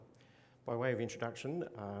By way of introduction,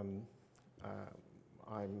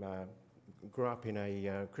 I grew up in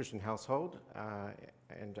a Christian household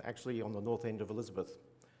and actually on the north end of Elizabeth.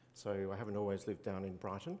 So I haven't always lived down in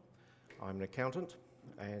Brighton. I'm an accountant,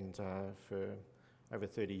 and for over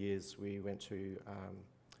 30 years we went to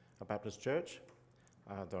a Baptist church,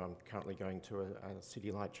 though I'm currently going to a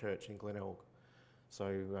City Light church in Glenelg.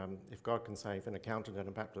 So if God can save an accountant and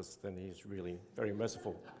a Baptist, then he's really very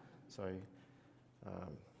merciful. So,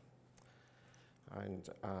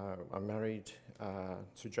 I'm married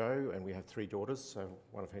to Jo, and we have 3 daughters, so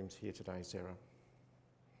one of whom's here today, Sarah.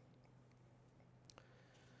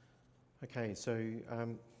 Okay, so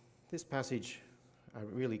this passage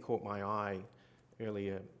really caught my eye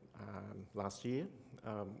earlier last year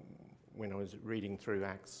when I was reading through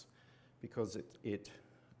Acts, because it's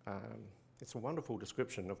a wonderful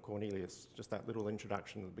description of Cornelius, just that little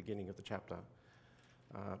introduction at the beginning of the chapter.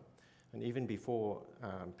 And even before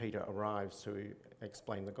Peter arrives to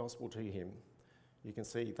explain the gospel to him, you can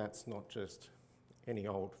see that's not just any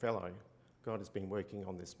old fellow. God has been working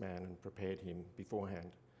on this man and prepared him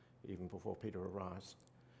beforehand, even before Peter arrives.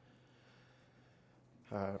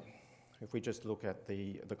 If we just look at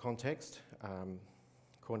the context,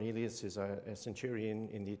 Cornelius is a centurion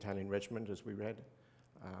in the Italian regiment, as we read,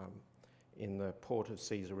 in the port of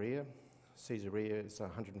Caesarea. Caesarea is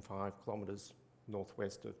 105 kilometres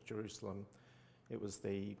northwest of Jerusalem. It was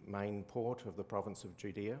the main port of the province of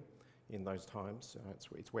Judea in those times.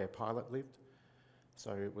 It's where Pilate lived.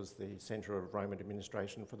 So it was the centre of Roman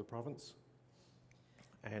administration for the province.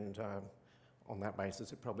 And on that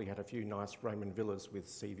basis, it probably had a few nice Roman villas with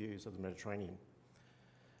sea views of the Mediterranean.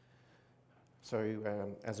 So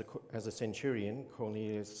as a centurion,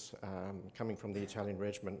 Cornelius, coming from the Italian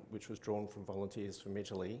regiment, which was drawn from volunteers from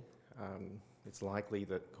Italy, it's likely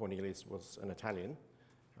that Cornelius was an Italian.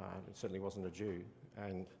 It certainly wasn't a Jew.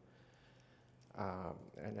 And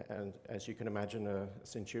as you can imagine, a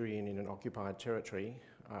centurion in an occupied territory,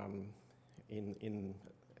 in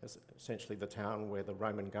essentially the town where the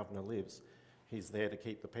Roman governor lives, he's there to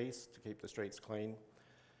keep the peace, to keep the streets clean.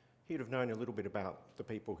 He would have known a little bit about the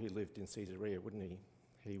people who lived in Caesarea, wouldn't he?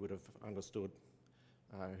 He would have understood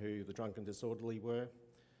who the drunk and disorderly were.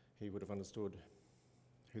 He would have understood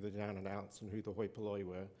who the down and outs and who the hoi polloi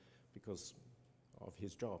were because of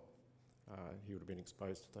his job. He would have been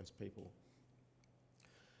exposed to those people.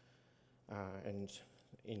 And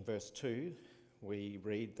in verse 2, we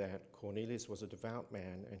read that Cornelius was a devout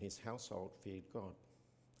man and his household feared God.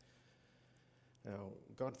 Now,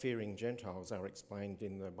 God-fearing Gentiles are explained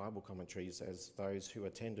in the Bible commentaries as those who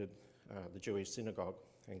attended the Jewish synagogue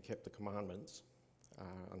and kept the commandments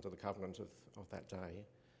under the covenant of that day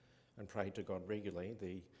and prayed to God regularly.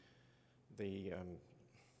 The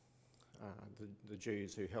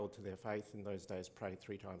Jews who held to their faith in those days prayed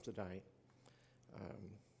 3 times a day.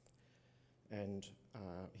 And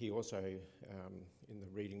he also, in the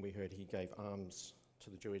reading we heard, he gave alms to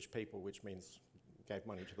the Jewish people, which means gave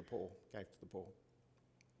money to the poor, gave to the poor.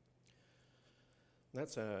 And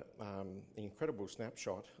that's an incredible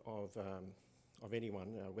snapshot of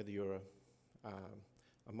anyone, whether you're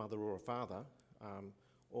a mother or a father.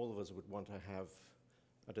 All of us would want to have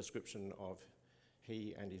a description of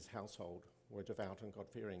he and his household were devout and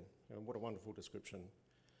God-fearing. And what a wonderful description.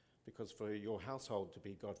 Because for your household to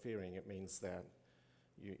be God-fearing, it means that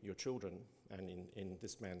your children, and in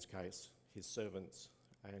this man's case, his servants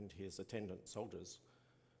and his attendant soldiers,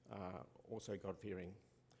 are also God-fearing.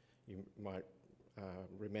 You might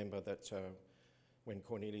remember that when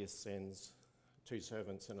Cornelius sends 2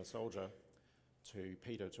 servants and a soldier to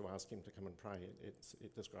Peter to ask him to come and pray,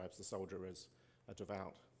 it describes the soldier as a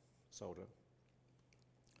devout soldier.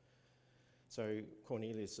 So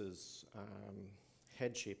Cornelius's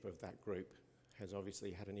headship of that group has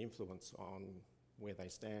obviously had an influence on where they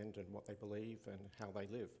stand and what they believe and how they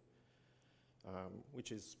live,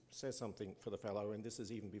 which says something for the fellow, and this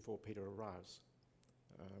is even before Peter arrives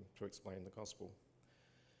to explain the gospel.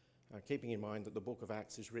 Keeping in mind that the book of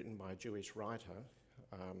Acts is written by a Jewish writer,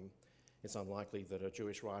 it's unlikely that a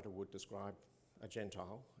Jewish writer would describe a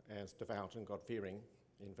Gentile as devout and God-fearing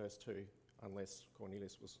in verse 2, unless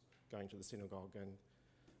Cornelius was going to the synagogue and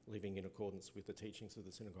living in accordance with the teachings of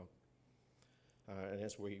the synagogue. And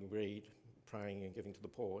as we read, praying and giving to the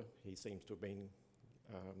poor, he seems to have been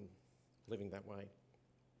living that way.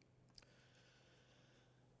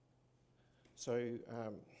 So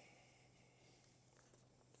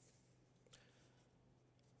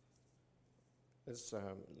let's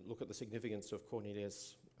look at the significance of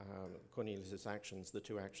Cornelius' actions. The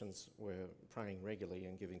 2 actions were praying regularly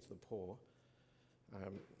and giving to the poor.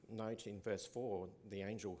 Note in verse 4, the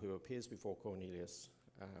angel who appears before Cornelius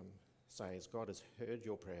says, God has heard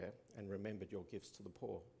your prayer and remembered your gifts to the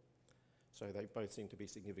poor. So they both seem to be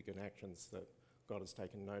significant actions that God has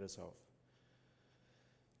taken notice of.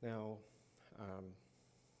 Now,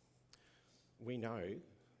 we know,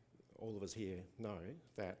 all of us here know,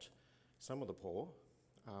 that some of the poor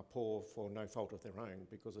are poor for no fault of their own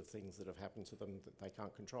because of things that have happened to them that they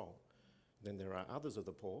can't control. Then there are others of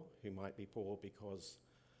the poor who might be poor because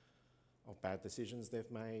of bad decisions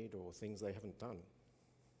they've made or things they haven't done.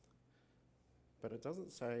 But it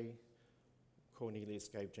doesn't say Cornelius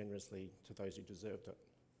gave generously to those who deserved it.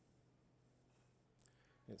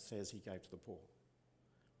 It says he gave to the poor.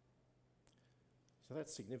 So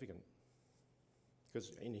that's significant,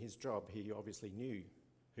 because in his job he obviously knew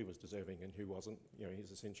who was deserving and who wasn't. You know, he's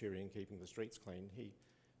a centurion keeping the streets clean.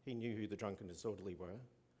 He knew who the drunk and disorderly were,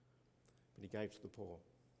 but he gave to the poor.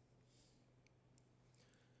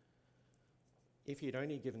 If he'd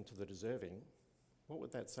only given to the deserving, what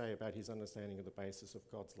would that say about his understanding of the basis of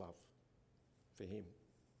God's love for him?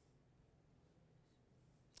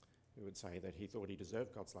 It would say that he thought he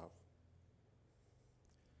deserved God's love.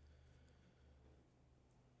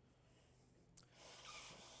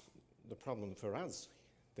 The problem for us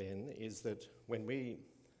then is that when we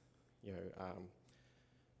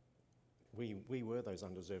were those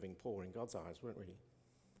undeserving poor in God's eyes, weren't we?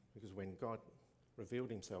 Because when God revealed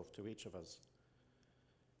himself to each of us,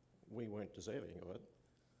 we weren't deserving of it.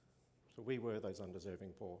 So we were those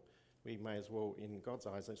undeserving poor. We may as well, in God's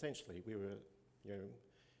eyes, essentially, we were,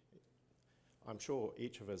 I'm sure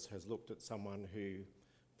each of us has looked at someone who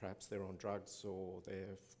perhaps they're on drugs or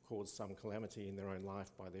they've caused some calamity in their own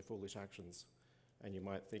life by their foolish actions. And you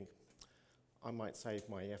might think, I might save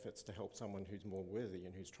my efforts to help someone who's more worthy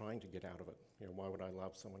and who's trying to get out of it. Why would I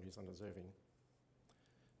love someone who's undeserving?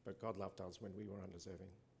 But God loved us when we were undeserving.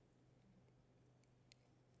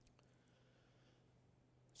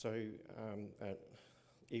 So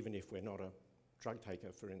even if we're not a drug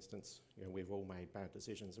taker, for instance, we've all made bad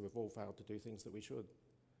decisions and we've all failed to do things that we should.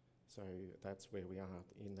 So that's where we are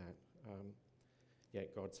in that.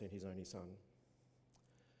 Yet God sent his only son.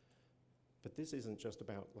 But this isn't just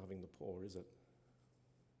about loving the poor, is it?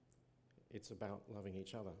 It's about loving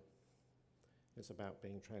each other. It's about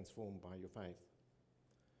being transformed by your faith.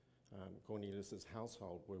 Cornelius'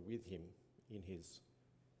 household were with him in his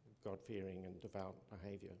God-fearing and devout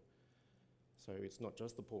behaviour. So it's not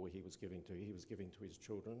just the poor he was giving to his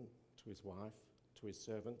children, to his wife, to his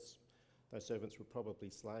servants. Those servants were probably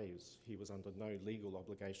slaves. He was under no legal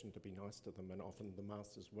obligation to be nice to them, and often the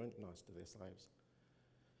masters weren't nice to their slaves.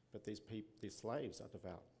 But these slaves are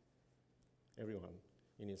devout. Everyone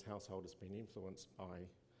in his household has been influenced by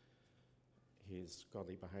his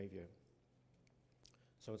godly behaviour.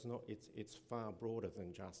 So it's far broader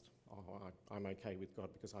than just, I'm okay with God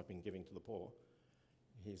because I've been giving to the poor.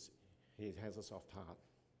 He has a soft heart.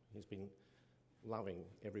 He's been loving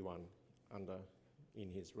everyone in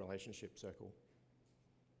his relationship circle.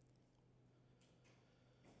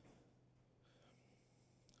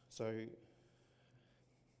 So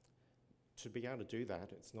to be able to do that,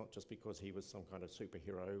 it's not just because he was some kind of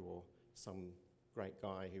superhero or some great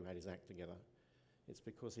guy who had his act together. It's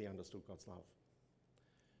because he understood God's love.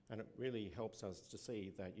 And it really helps us to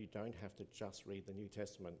see that you don't have to just read the New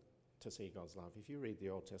Testament to see God's love. If you read the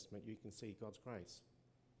Old Testament, you can see God's grace.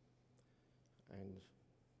 And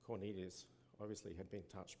Cornelius obviously had been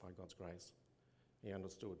touched by God's grace. He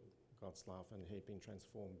understood God's love and he'd been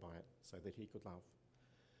transformed by it so that he could love.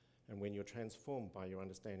 And when you're transformed by your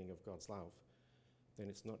understanding of God's love, then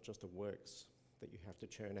it's not just a works that you have to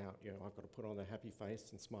churn out. I've got to put on a happy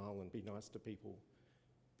face and smile and be nice to people,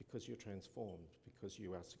 because you're transformed, because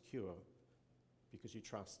you are secure, because you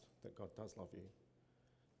trust that God does love you,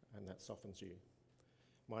 and that softens you.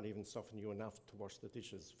 Might even soften you enough to wash the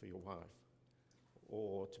dishes for your wife,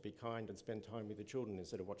 or to be kind and spend time with your children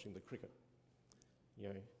instead of watching the cricket.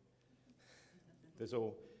 There's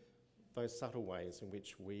all those subtle ways in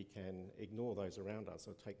which we can ignore those around us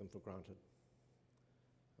or take them for granted.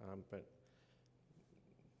 But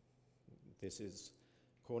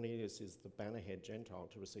Cornelius is the bannerhead Gentile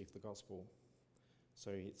to receive the gospel.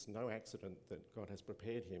 So it's no accident that God has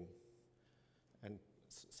prepared him and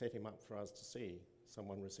set him up for us to see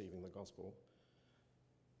someone receiving the gospel.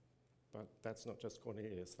 But that's not just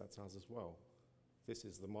Cornelius, that's us as well. This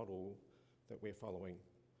is the model that we're following.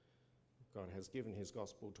 God has given his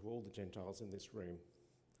gospel to all the Gentiles in this room,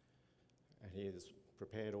 and he has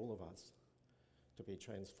prepared all of us to be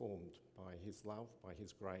transformed by his love, by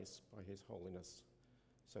his grace, by his holiness,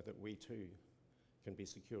 so that we too can be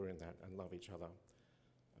secure in that and love each other,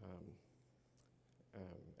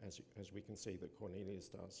 as we can see that Cornelius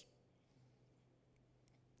does.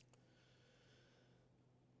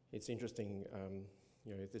 It's interesting,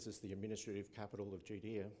 this is the administrative capital of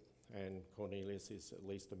Judea, and Cornelius is at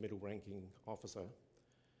least a middle-ranking officer.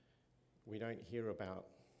 We don't hear about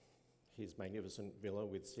his magnificent villa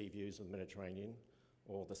with sea views of the Mediterranean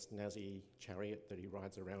or the snazzy chariot that he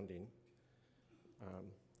rides around in.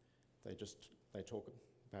 They talk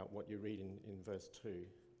about what you read in verse 2,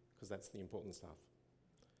 because that's the important stuff,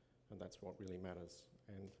 and that's what really matters.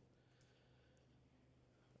 And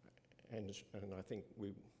I think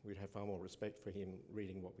we'd have far more respect for him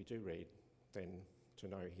reading what we do read than to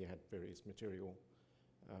know he had various material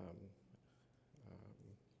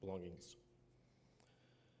belongings.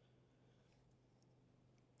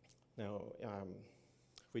 Now,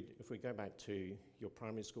 if we go back to your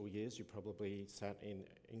primary school years, you probably sat in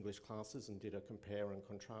English classes and did a compare and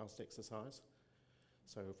contrast exercise.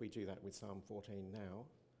 So if we do that with Psalm 14 now,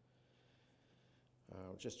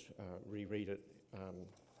 just reread it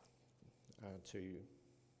to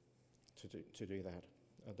do that.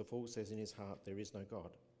 The fool says in his heart, there is no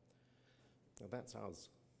God. Now that's us.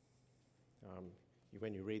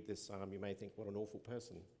 When you read this psalm, you may think, what an awful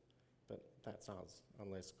person. But that's us,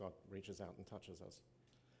 unless God reaches out and touches us.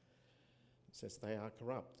 It says, they are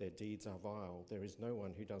corrupt, their deeds are vile, there is no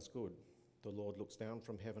one who does good. The Lord looks down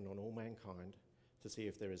from heaven on all mankind to see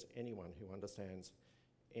if there is anyone who understands,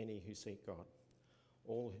 any who seek God.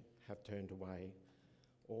 All have turned away,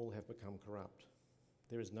 all have become corrupt.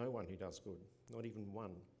 There is no one who does good, not even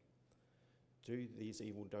one. Do these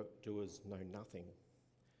evil doers know nothing?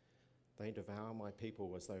 They devour my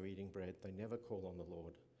people as though eating bread. They never call on the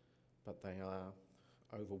Lord, but they are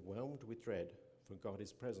overwhelmed with dread, for God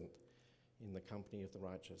is present in the company of the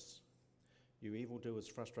righteous. You evildoers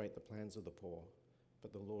frustrate the plans of the poor,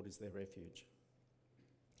 but the Lord is their refuge.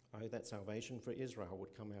 Oh, that salvation for Israel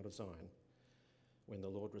would come out of Zion. When the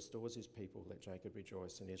Lord restores his people, let Jacob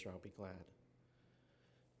rejoice and Israel be glad.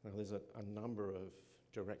 Now, there's a number of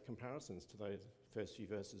direct comparisons to those first few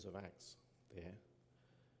verses of Acts there.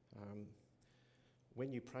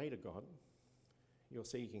 When you pray to God, you're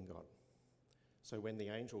seeking God. So when the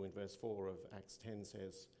angel in verse 4 of Acts 10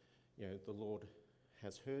 says, the Lord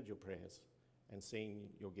has heard your prayers and seen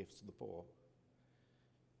your gifts to the poor,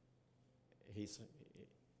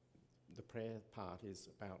 the prayer part is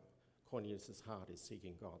about Cornelius' heart is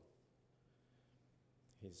seeking God.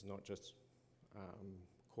 He's not just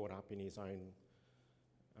caught up in his own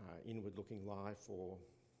inward-looking life or,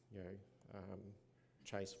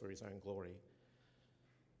 chase for his own glory.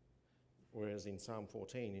 Whereas in Psalm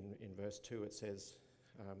 14, in verse 2, it says,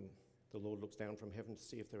 the Lord looks down from heaven to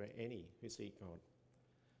see if there are any who seek God.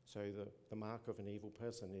 So the mark of an evil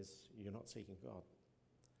person is you're not seeking God.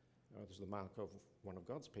 The mark of one of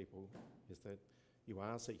God's people is that you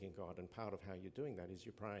are seeking God, and part of how you're doing that is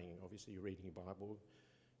you're praying. Obviously, you're reading your Bible,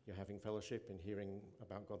 you're having fellowship and hearing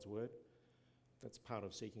about God's word. That's part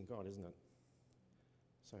of seeking God, isn't it?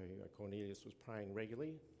 So Cornelius was praying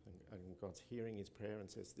regularly, and God's hearing his prayer and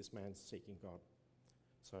says, this man's seeking God.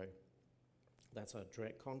 So that's a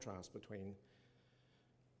direct contrast between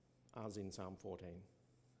us in Psalm 14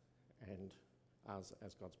 and us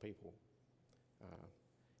as God's people,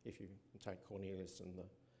 if you take Cornelius and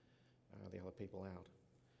the other people out.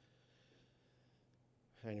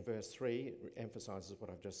 And in verse 3, it emphasises what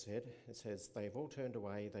I've just said. It says, they've all turned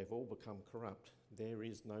away, they've all become corrupt. There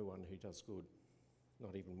is no one who does good,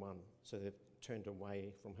 not even one. So they've turned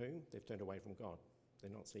away from whom? They've turned away from God.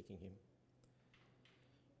 They're not seeking him.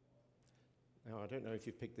 Now, I don't know if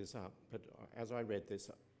you've picked this up, but as I read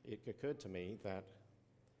this, it occurred to me that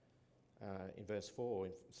in verse 4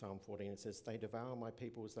 in Psalm 14, it says, they devour my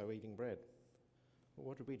people as though eating bread. Well,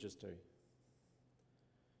 what did we just do?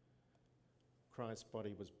 Christ's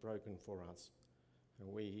body was broken for us,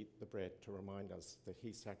 and we eat the bread to remind us that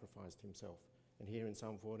he sacrificed himself. And here in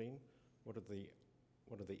Psalm 14, what do the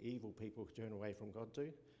evil people who turn away from God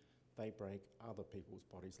do? They break other people's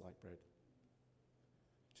bodies like bread.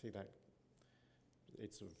 See that?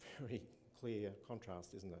 It's a very clear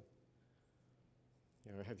contrast, isn't it?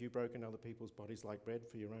 Have you broken other people's bodies like bread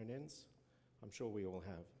for your own ends? I'm sure we all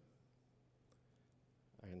have.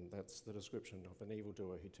 And that's the description of an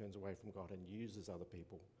evildoer who turns away from God and uses other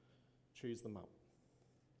people, chews them up.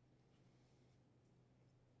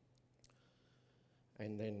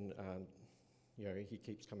 And then, he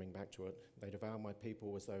keeps coming back to it. They devour my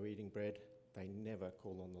people as though eating bread. They never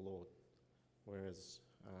call on the Lord. Whereas,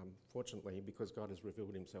 fortunately, because God has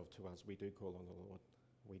revealed himself to us, we do call on the Lord.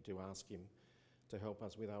 We do ask him to help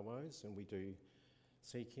us with our woes, and we do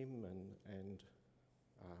seek him, and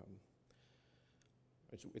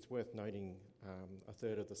it's worth noting a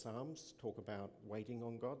third of the Psalms talk about waiting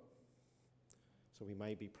on God. So we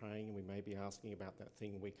may be praying and we may be asking about that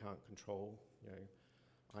thing we can't control. You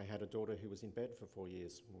know, I had a daughter who was in bed for 4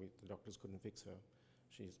 years. The doctors couldn't fix her.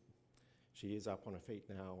 She is up on her feet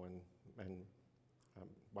now, and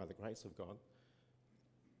by the grace of God.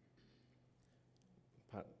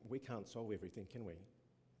 But we can't solve everything, can we?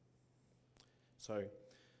 So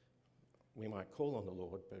we might call on the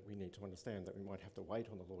Lord, but we need to understand that we might have to wait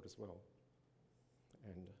on the Lord as well.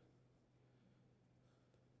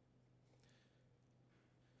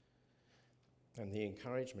 And the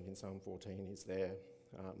encouragement in Psalm 14 is there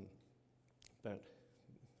that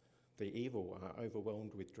the evil are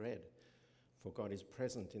overwhelmed with dread, for God is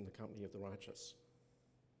present in the company of the righteous.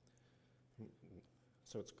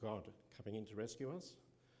 So it's God coming in to rescue us,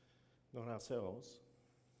 not ourselves.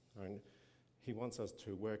 And he wants us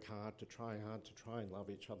to work hard, to try and love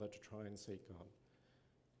each other, to try and seek God.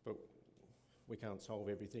 But we can't solve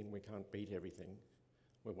everything, we can't beat everything.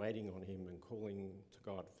 We're waiting on him and calling to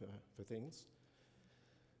God for things.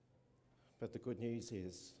 But the good news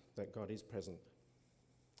is that God is present.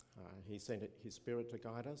 He sent his Spirit to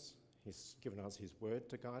guide us. He's given us his word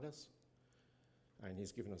to guide us. And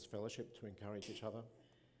he's given us fellowship to encourage each other.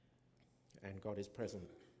 And God is present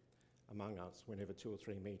among us whenever 2 or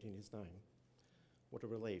 3 meet in his name. What a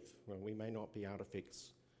relief. Well, we may not be able to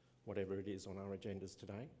fix whatever it is on our agendas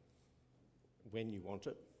today, when you want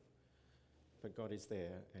it, but God is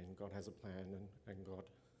there and God has a plan, and God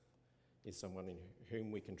is someone in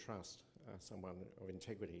whom we can trust, someone of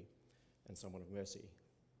integrity and someone of mercy.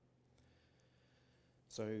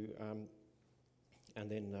 So, and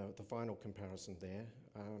then the final comparison there,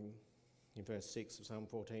 in verse 6 of Psalm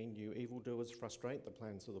 14, you evildoers frustrate the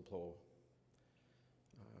plans of the poor.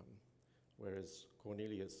 Whereas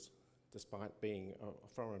Cornelius, despite being a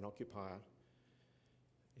foreign occupier,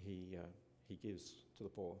 he gives to the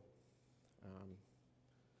poor,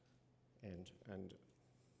 and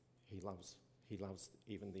he loves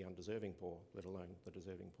even the undeserving poor, let alone the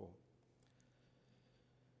deserving poor.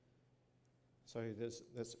 So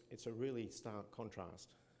it's a really stark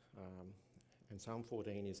contrast. And Psalm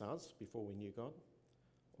 14 is us before we knew God,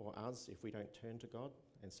 or us if we don't turn to God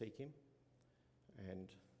and seek him. And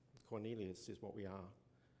Cornelius is what we are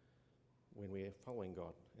when we're following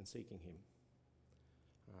God and seeking him.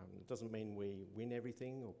 It doesn't mean we win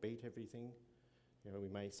everything or beat everything. You know, we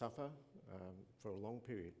may suffer for a long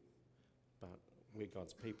period, but we're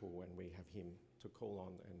God's people and we have him to call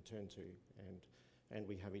on and turn to, and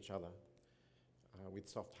we have each other with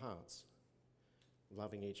soft hearts,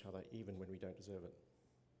 loving each other even when we don't deserve it,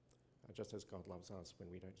 just as God loves us when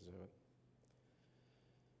we don't deserve it.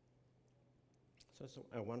 So it's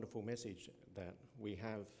a wonderful message that we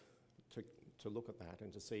have to look at that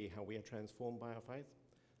and to see how we are transformed by our faith.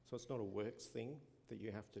 So it's not a works thing that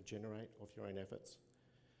you have to generate of your own efforts.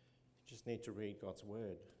 You just need to read God's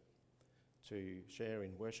word, to share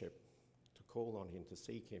in worship, to call on him, to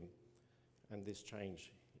seek him, and this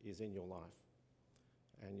change is in your life.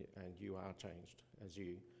 And you are changed as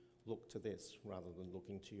you look to this rather than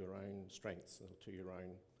looking to your own strengths or to your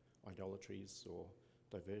own idolatries or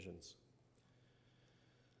diversions.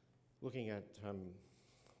 Looking at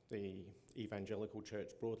the evangelical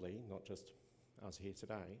church broadly, not just us here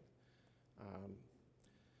today,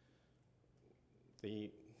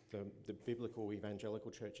 the biblical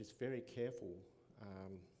evangelical church is very careful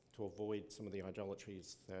to avoid some of the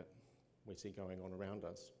idolatries that we see going on around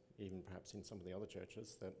us, even perhaps in some of the other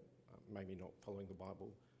churches that maybe not following the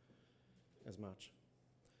Bible as much.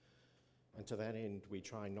 And to that end, we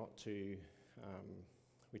try not to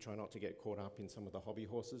get caught up in some of the hobby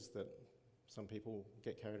horses that some people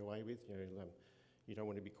get carried away with. You don't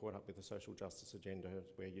want to be caught up with the social justice agenda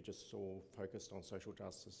where you're just all focused on social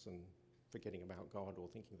justice and forgetting about God, or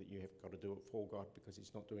thinking that you have got to do it for God because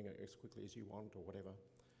he's not doing it as quickly as you want, or whatever.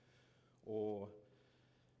 Or,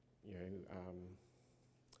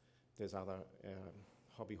 there's other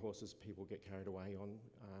hobby horses people get carried away on,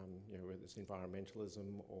 whether it's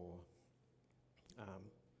environmentalism or...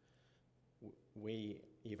 we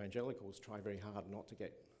evangelicals try very hard not to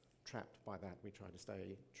get trapped by that. We try to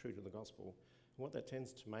stay true to the gospel. And what that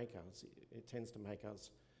tends to make us, it tends to make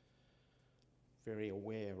us very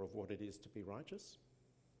aware of what it is to be righteous.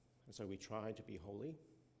 And so we try to be holy,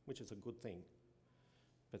 which is a good thing.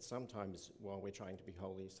 But sometimes while we're trying to be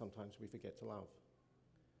holy, sometimes we forget to love.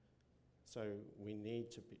 So we need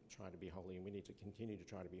to try to be holy, and we need to continue to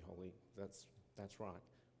try to be holy. That's right.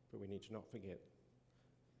 But we need to not forget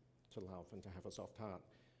to love and to have a soft heart,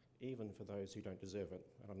 even for those who don't deserve it.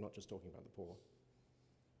 And I'm not just talking about the poor.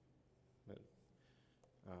 But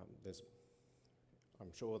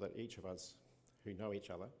I'm sure that each of us who know each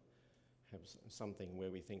other have something where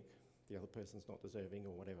we think the other person's not deserving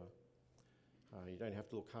or whatever. You don't have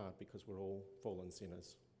to look hard because we're all fallen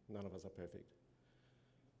sinners. None of us are perfect.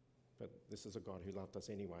 But this is a God who loved us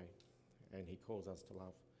anyway, and he calls us to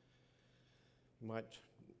love. You might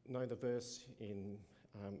know the verse in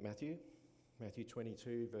Matthew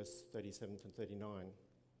 22, verse 37 to 39,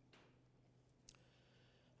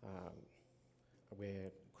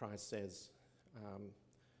 where Christ says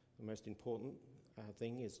the most important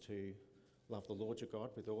thing is to love the Lord your God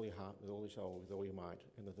with all your heart, with all your soul, with all your might,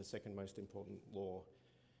 and that the second most important law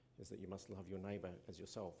is that you must love your neighbour as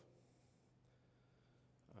yourself.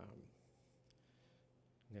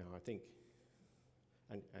 Now, I think,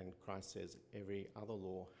 and Christ says every other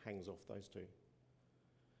law hangs off those two.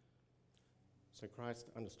 So Christ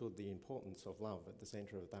understood the importance of love at the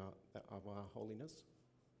centre of our holiness,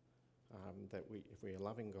 that if we are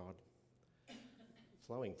loving God,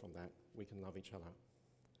 flowing from that, we can love each other.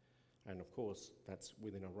 And of course, that's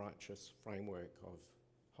within a righteous framework of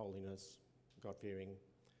holiness, God-fearing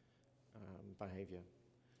behaviour.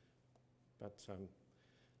 But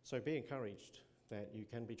so be encouraged that you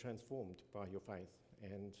can be transformed by your faith,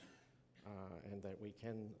 and that we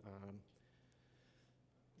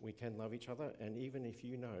can love each other. And even if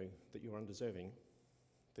you know that you're undeserving,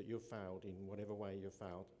 that you've failed in whatever way you've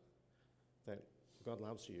failed, that God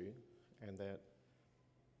loves you, and that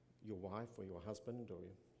your wife or your husband or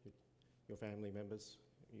your family members,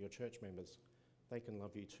 your church members, they can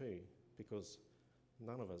love you too, because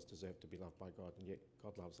none of us deserve to be loved by God, and yet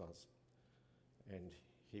God loves us. And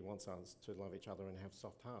he wants us to love each other and have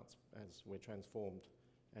soft hearts as we're transformed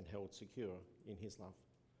and held secure in his love.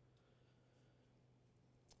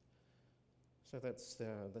 So that's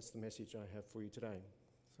the message I have for you today.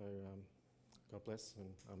 So God bless and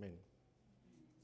amen.